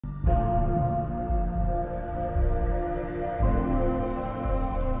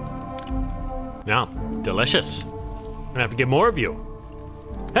Now, delicious. I'm gonna have to get more of you.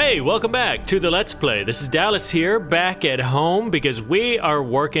 Hey, welcome back to the Let's Play. This is Dallas here, back at home because we are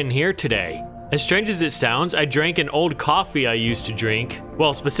working here today. As strange as it sounds, I drank an old coffee I used to drink.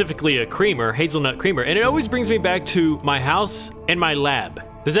 Well, specifically a creamer, hazelnut creamer, and it always brings me back to my house and my lab.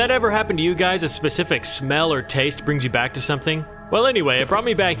 Does that ever happen to you guys? A specific smell or taste brings you back to something? Well, anyway, it brought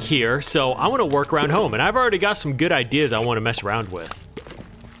me back here, so I want to work around home, and I've already got some good ideas I want to mess around with.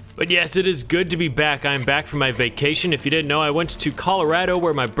 But yes, it is good to be back. I'm back from my vacation. If you didn't know, I went to Colorado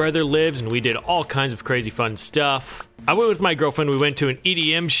where my brother lives, and we did all kinds of crazy fun stuff. I went with my girlfriend. We went to an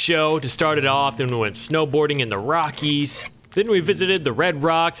EDM show to start it off, then we went snowboarding in the Rockies. Then we visited the Red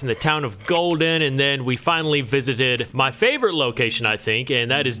Rocks and the town of Golden, and then we finally visited my favorite location, I think, and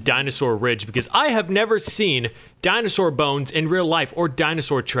that is Dinosaur Ridge, because I have never seen dinosaur bones in real life or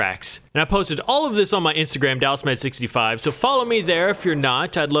dinosaur tracks. And I posted all of this on my Instagram, DallasMed65, so follow me there if you're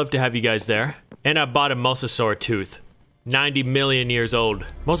not. I'd love to have you guys there. And I bought a mosasaur tooth. 90 million years old.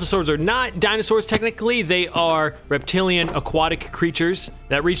 Mosasaurs are not dinosaurs technically, they are reptilian aquatic creatures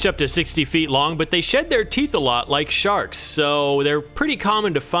that reached up to 60 feet long, but they shed their teeth a lot like sharks, so they're pretty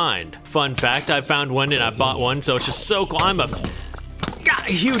common to find. Fun fact, I found one and I bought one, so it's just so cool. I'm a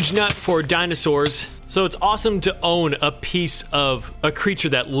huge nut for dinosaurs, so it's awesome to own a piece of a creature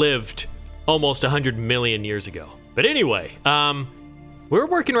that lived almost 100 million years ago. But anyway, we're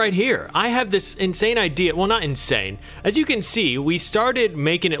working right here. I have this insane idea. Well, not insane. As you can see, we started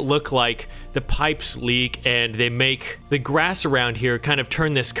making it look like the pipes leak and they make the grass around here kind of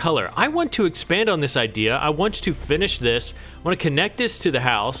turn this color. I want to expand on this idea. I want to finish this. I want to connect this to the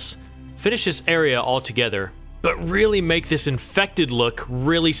house, finish this area all together, but really make this infected look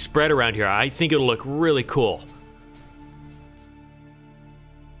really spread around here. I think it'll look really cool.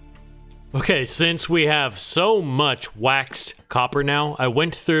 Okay, since we have so much waxed copper now, I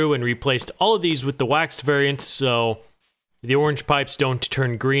went through and replaced all of these with the waxed variants, so the orange pipes don't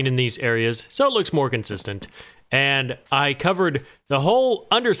turn green in these areas, so it looks more consistent. And I covered the whole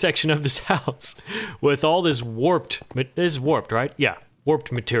undersection of this house with all this warped, this is warped, right? Yeah,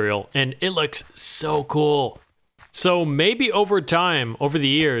 warped material, and it looks so cool. So maybe over time, over the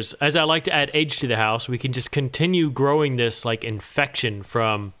years, as I like to add age to the house, we can just continue growing this like infection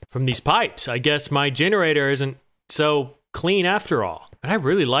from these pipes. I guess my generator isn't so clean after all. And I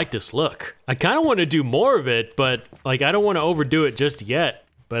really like this look. I kind of want to do more of it, but like I don't want to overdo it just yet.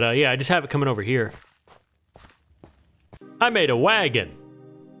 But yeah, I just have it coming over here. I made a wagon.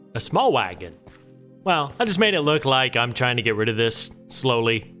 A small wagon. Well, I just made it look like I'm trying to get rid of this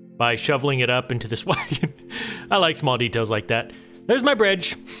slowly by shoveling it up into this wagon. I like small details like that. There's my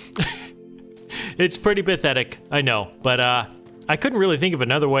bridge. It's pretty pathetic, I know, but I couldn't really think of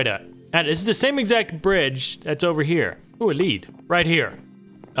another way to add it. This is the same exact bridge that's over here. Ooh, a lead, right here.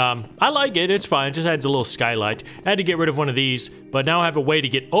 I like it, it's fine, it just adds a little skylight. I had to get rid of one of these, but now I have a way to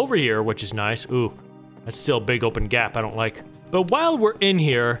get over here, which is nice. Ooh, that's still a big open gap I don't like. But while we're in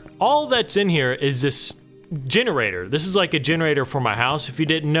here, all that's in here is this generator. This is like a generator for my house, if you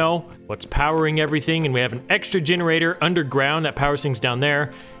didn't know. What's powering everything, and we have an extra generator underground that powers things down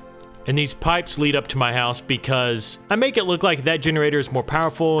there. And these pipes lead up to my house because I make it look like that generator is more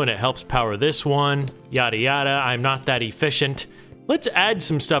powerful and it helps power this one, yada yada. I'm not that efficient. Let's add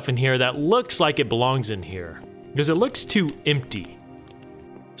some stuff in here that looks like it belongs in here because it looks too empty.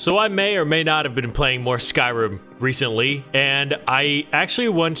 So I may or may not have been playing more Skyrim recently, and I actually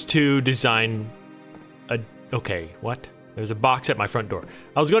want to design okay, what? There's a box at my front door.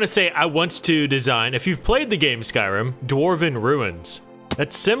 I was going to say I want to design, if you've played the game Skyrim, Dwarven Ruins.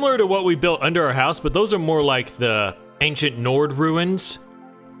 That's similar to what we built under our house, but those are more like the ancient Nord ruins.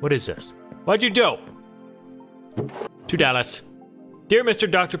 What is this? What'd you do? To Dallas. Dear Mr.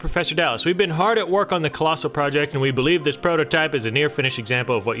 Dr. Professor Dallas, we've been hard at work on the Colossal project, and we believe this prototype is a near-finished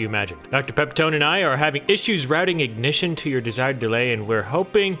example of what you imagined. Dr. Pepitone and I are having issues routing ignition to your desired delay, and we're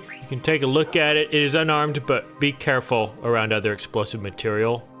hoping you can take a look at it. It is unarmed, but be careful around other explosive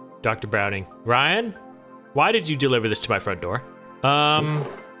material. Dr. Browning. Ryan, why did you deliver this to my front door?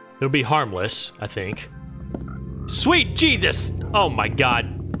 It'll be harmless, I think. Sweet Jesus! Oh my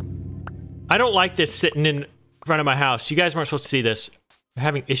God. I don't like this sitting in front of my house. You guys weren't supposed to see this. I'm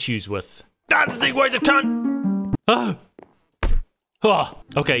having issues with... That thing weighs a ton! Oh,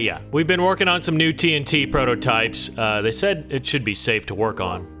 okay, yeah. We've been working on some new TNT prototypes. They said it should be safe to work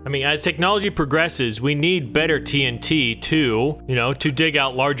on. I mean, as technology progresses, we need better TNT to, you know, to dig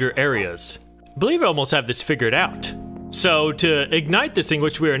out larger areas. I believe I almost have this figured out. So to ignite this thing,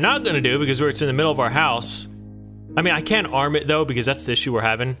 which we are not going to do because it's in the middle of our house. I mean, I can't arm it though because that's the issue we're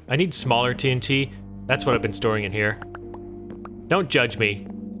having. I need smaller TNT. That's what I've been storing in here. Don't judge me.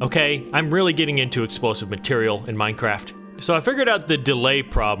 okay? I'm really getting into explosive material in Minecraft. So I figured out the delay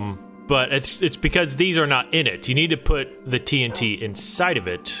problem, but it's because these are not in it. You need to put the TNT inside of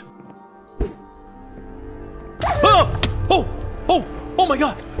it. Oh! Oh! Oh! Oh my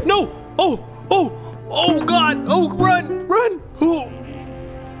god! No! Oh! Oh! Oh god! Oh, run! Run! Oh!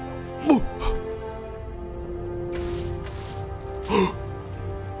 Oh!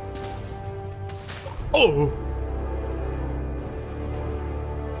 Oh!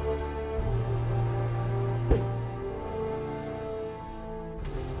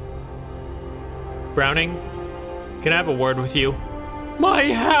 Browning, can I have a word with you?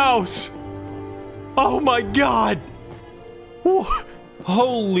 My house! Oh my god! Oh,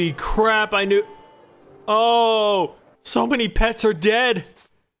 holy crap, I knew... Oh, so many pets are dead.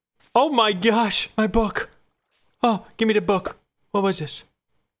 Oh my gosh, my book. Oh, give me the book. What was this?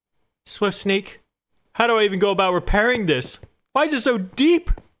 Swift Sneak? How do I even go about repairing this? Why is it so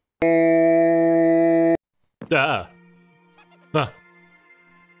deep? Ah. Huh.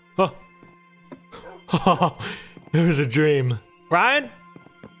 Oh. Oh, it was a dream. Ryan?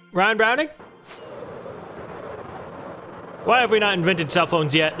 Ryan Browning? Why have we not invented cell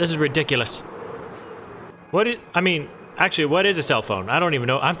phones yet? This is ridiculous. Actually, what is a cell phone? I don't even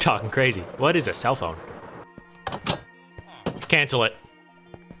know. I'm talking crazy. What is a cell phone? Cancel it.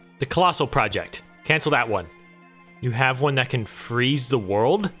 The Colossal Project. Cancel that one. You have one that can freeze the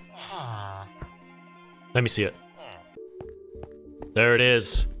world? Let me see it. There it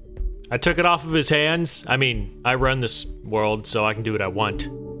is. I took it off of his hands. I mean, I run this world, so I can do what I want.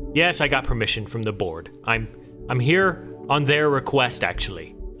 Yes, I got permission from the board. I'm here on their request,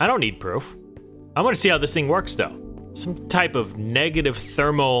 actually. I don't need proof. I want to see how this thing works, though. Some type of negative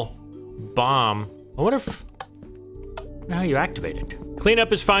thermal bomb. I wonder how you activate it.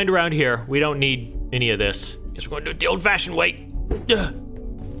 Cleanup is fine around here. We don't need any of this. Guess we're going to do it the old-fashioned way.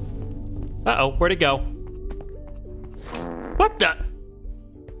 Uh-oh, where'd it go? What the?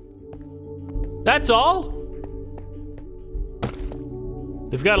 That's all?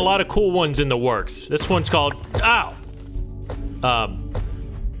 They've got a lot of cool ones in the works. This one's called, ow!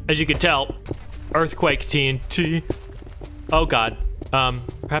 As you can tell, Earthquake TNT. Oh god.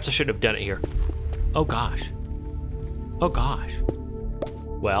 Perhaps I shouldn't have done it here. Oh gosh. Oh gosh.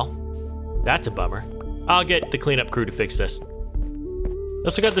 Well, that's a bummer. I'll get the cleanup crew to fix this.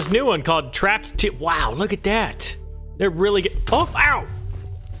 Also got this new one called Trapped T. Wow, look at that. They're really good. Oh, ow!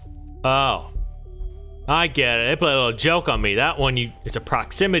 Oh. I get it. They played a little joke on me. That one, it's a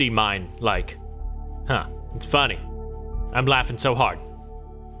proximity mine, like. Huh, it's funny. I'm laughing so hard.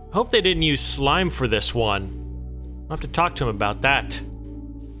 Hope they didn't use slime for this one. I'll have to talk to him about that.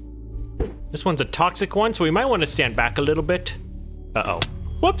 This one's a toxic one, so we might want to stand back a little bit. Uh-oh.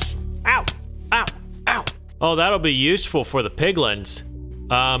 Whoops! Ow! Ow! Ow! Oh, that'll be useful for the piglins.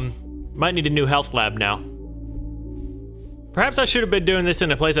 Might need a new health lab now. Perhaps I should have been doing this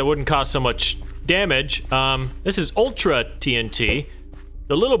in a place that wouldn't cause so much damage. This is Ultra TNT,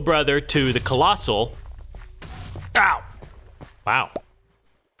 the little brother to the Colossal. Ow! Wow.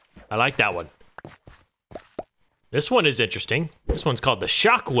 I like that one. This one is interesting. This one's called the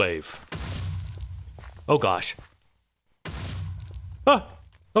Shockwave. Oh gosh. Oh,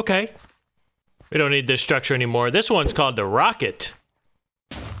 okay. We don't need this structure anymore. This one's called the Rocket.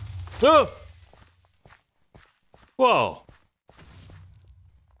 Oh! Whoa.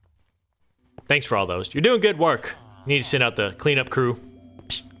 Thanks for all those. You're doing good work. You need to send out the cleanup crew.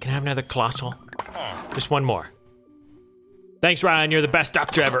 Psst, can I have another Colossal? Just one more. Thanks, Ryan. You're the best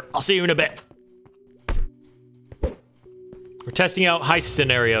doctor ever. I'll see you in a bit. We're testing out heist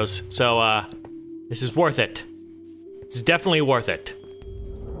scenarios, so, this is worth it. This is definitely worth it.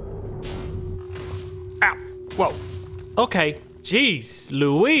 Ow. Whoa. Okay. Jeez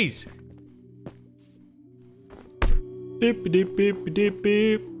Louise. Beep, beep, beep, beep,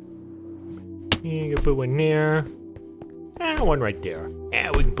 beep. You can put one there. One right there.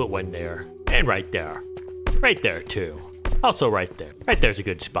 Yeah, we can put one there. And right there. Right there, too. Also right there. Right there's a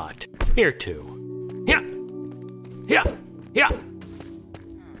good spot. Here, too. Yeah. Yeah. Yeah.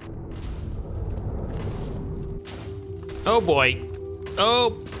 Oh, boy.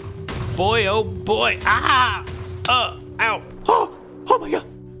 Oh, boy. Oh, boy. Ah! Ow. Oh! Oh, my God.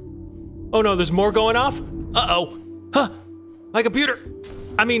 Oh, no, there's more going off? Uh-oh. Huh. My computer.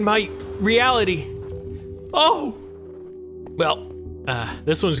 I mean, my reality. Oh! Well,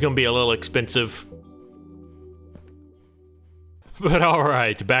 this one's gonna be a little expensive. But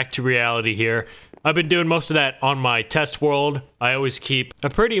alright, back to reality here. I've been doing most of that on my test world. I always keep a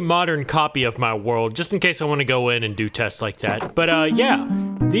pretty modern copy of my world, just in case I want to go in and do tests like that. But yeah,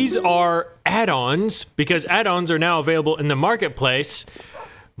 these are add-ons, because add-ons are now available in the marketplace.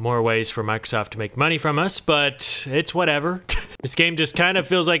 more ways for Microsoft to make money from us, but it's whatever. This game just kind of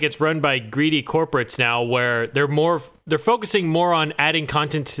feels like it's run by greedy corporates now, where they're focusing more on adding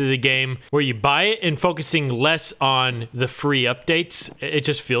content to the game where you buy it and focusing less on the free updates. It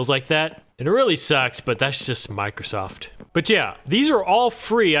just feels like that. And it really sucks, but that's just Microsoft. But yeah, these are all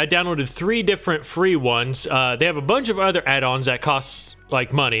free. I downloaded 3 different free ones. They have a bunch of other add-ons that cost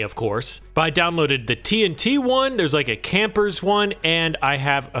like money, of course. But I downloaded the TNT one, there's like a campers one, and I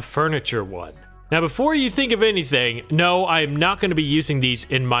have a furniture one. Now, before you think of anything, no, I am not going to be using these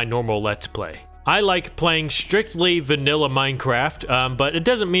in my normal Let's Play. I like playing strictly vanilla Minecraft, but it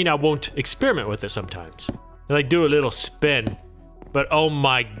doesn't mean I won't experiment with it sometimes. I like do a little spin, but oh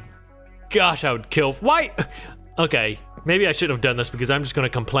my gosh, I would kill. Why? Okay, maybe I shouldn't have done this because I'm just going to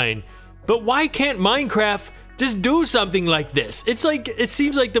complain. But why can't Minecraft just do something like this? It's like, it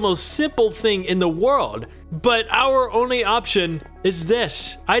seems like the most simple thing in the world, but our only option is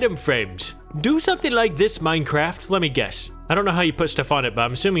this, item frames. Do something like this, Minecraft. Let me guess. I don't know how you put stuff on it, but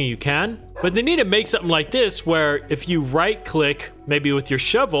I'm assuming you can. But they need to make something like this where if you right click, maybe with your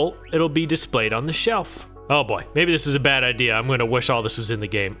shovel, it'll be displayed on the shelf. Oh boy, maybe this was a bad idea. I'm gonna wish all this was in the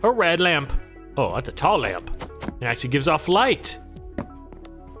game. A red lamp. Oh, that's a tall lamp. It actually gives off light.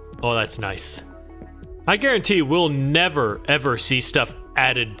 Oh, that's nice. I guarantee we'll never ever see stuff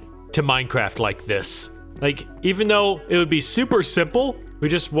added to Minecraft like this. Like, even though it would be super simple, we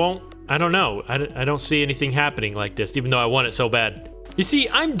just won't. I don't know. I don't see anything happening like this, even though I want it so bad. You see,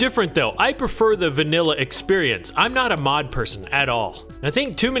 I'm different though. I prefer the vanilla experience. I'm not a mod person at all. And I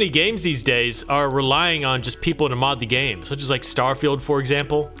think too many games these days are relying on just people to mod the game, such as like Starfield, for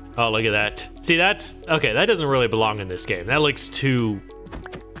example. Oh, look at that. See, that's, okay, that doesn't really belong in this game. That looks too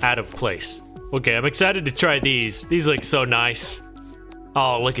out of place. Okay, I'm excited to try these. These look so nice.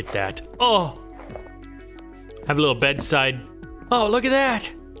 Oh, look at that. Oh. Have a little bedside. Oh, look at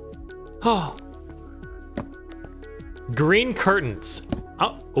that. Oh. Green curtains.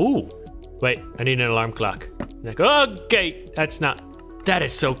 Oh, ooh. Wait, I need an alarm clock. Like, okay, that's not, that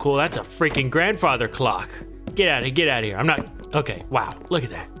is so cool. That's a freaking grandfather clock. Get out of here. I'm not, okay, wow, look at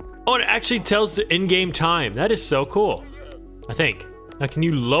that. Oh, it actually tells the in-game time. That is so cool, I think. Now, can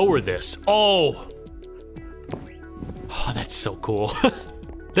you lower this? Oh. Oh, that's so cool.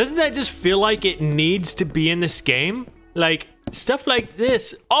 Doesn't that just feel like it needs to be in this game? Like, stuff like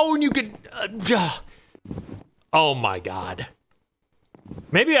this. Oh, and you could, oh my god.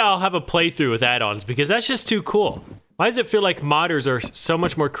 Maybe I'll have a playthrough with add-ons because that's just too cool. Why does it feel like modders are so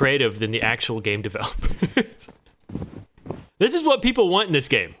much more creative than the actual game developers? This is what people want in this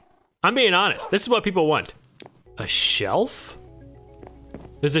game. I'm being honest. This is what people want. A shelf?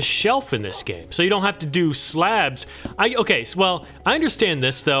 There's a shelf in this game, so you don't have to do slabs. Okay, so, well, I understand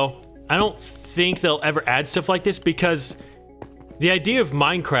this though. I don't think they'll ever add stuff like this because the idea of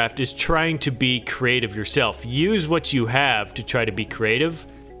Minecraft is trying to be creative yourself. Use what you have to try to be creative.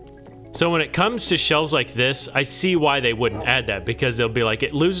 So when it comes to shelves like this, I see why they wouldn't add that, because they'll be like,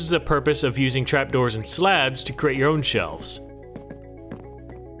 it loses the purpose of using trapdoors and slabs to create your own shelves.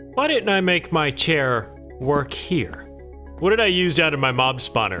 Why didn't I make my chair work here? What did I use down in my mob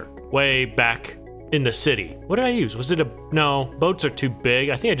spawner way back in the city? What did I use? Was it a, no, boats are too big.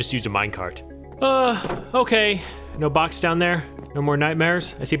 I think I just used a minecart. Okay. No box down there? No more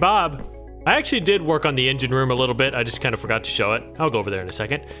nightmares? I see Bob. I actually did work on the engine room a little bit. I just kind of forgot to show it. I'll go over there in a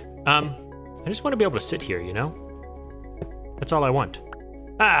second. I just want to be able to sit here, you know? That's all I want.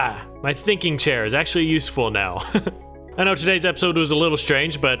 Ah, my thinking chair is actually useful now. I know today's episode was a little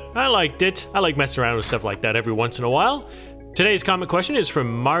strange, but I liked it. I like messing around with stuff like that every once in a while. Today's comment question is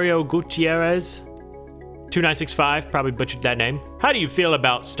from Mario Gutierrez. 2965, probably butchered that name. How do you feel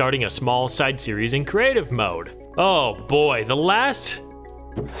about starting a small side series in creative mode? Oh boy, the last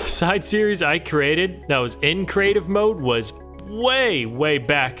side series I created that was in creative mode was way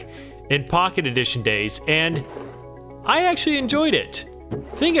back in Pocket Edition days, and I actually enjoyed it.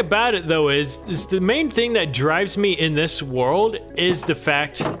 Thing about it though is the main thing that drives me in this world is the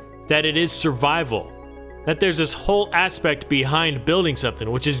fact that it is survival. That there's this whole aspect behind building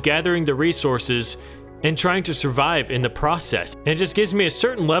something, which is gathering the resources and trying to survive in the process. And it just gives me a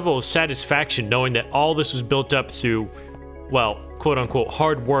certain level of satisfaction knowing that all this was built up through, well, quote unquote,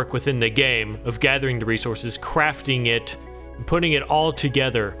 hard work within the game of gathering the resources, crafting it, and putting it all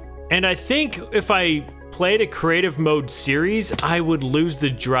together. And I think if I played a creative mode series, I would lose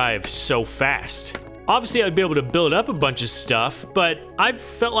the drive so fast. Obviously, I'd be able to build up a bunch of stuff, but I've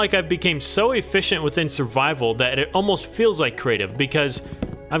felt like I've become so efficient within survival that it almost feels like creative because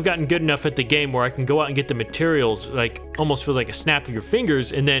I've gotten good enough at the game where I can go out and get the materials, like, almost feels like a snap of your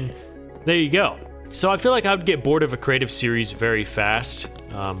fingers, and then there you go. So I feel like I would get bored of a creative series very fast.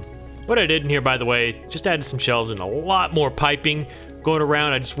 What I did in here, by the way, just added some shelves and a lot more piping going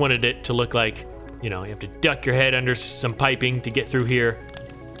around. I just wanted it to look like, you know, you have to duck your head under some piping to get through here.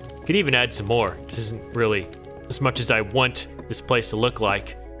 Could even add some more. This isn't really as much as I want this place to look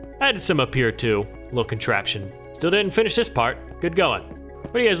like. I added some up here too, a little contraption. Still didn't finish this part. Good going.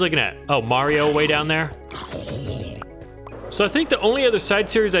 What are you guys looking at? Oh, Mario way down there? So I think the only other side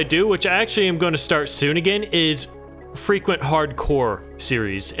series I do, which I actually am going to start soon again, is frequent hardcore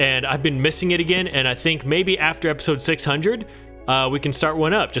series. And I've been missing it again, and I think maybe after episode 600, we can start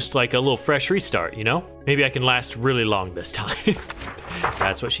one up, just like a little fresh restart, you know? Maybe I can last really long this time.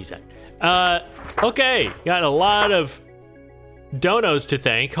 That's what she said. Okay, got a lot of donos to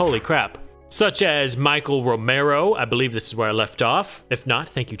thank, holy crap. Such as Michael Romero, I believe this is where I left off. If not,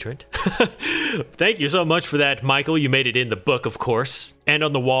 thank you, Trent. Thank you so much for that, Michael. You made it in the book, of course. And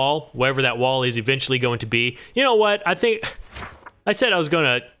on the wall, wherever that wall is eventually going to be. You know what, I think, I said I was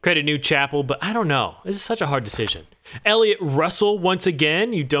gonna create a new chapel, but I don't know. This is such a hard decision. Elliot Russell, once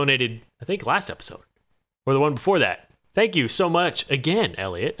again, you donated, I think last episode, or the one before that. Thank you so much again,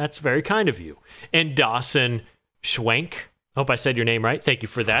 Elliot. That's very kind of you. And Dawson Schwenk. Hope I said your name right. Thank you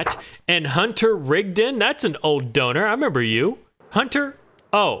for that. And Hunter Rigdon, that's an old donor. I remember you. Hunter?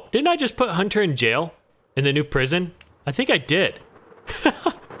 Oh, didn't I just put Hunter in jail? In the new prison? I think I did.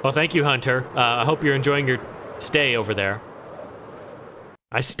 Well, thank you, Hunter. I hope you're enjoying your stay over there.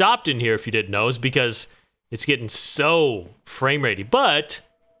 I stopped in here, if you didn't know, is because it's getting so frame ratey. But,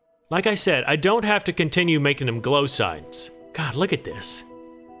 like I said, I don't have to continue making them glow signs. God, look at this.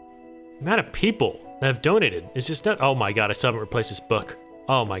 The amount of people that have donated. It's just not, oh my God, I still haven't replaced this book.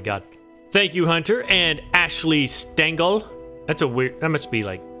 Oh my God. Thank you, Hunter. And Ashley Stengel. That's a weird, that must be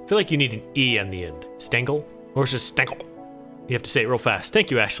like, I feel like you need an E on the end. Stengel? Or it's just Stengel. You have to say it real fast.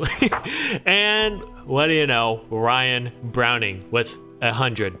 Thank you, Ashley. And what do you know? Ryan Browning with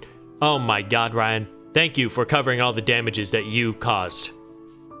 100. Oh my God, Ryan. Thank you for covering all the damages that you caused.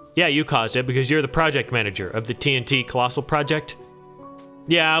 Yeah, you caused it because you're the project manager of the TNT Colossal Project.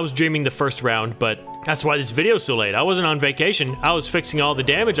 Yeah, I was dreaming the first round, but that's why this video's so late. I wasn't on vacation. I was fixing all the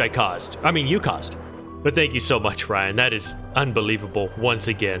damage I caused. I mean, you caused. But thank you so much, Ryan. That is unbelievable once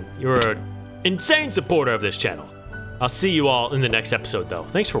again. You're an insane supporter of this channel. I'll see you all in the next episode, though.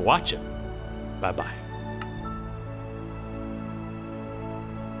 Thanks for watching. Bye-bye.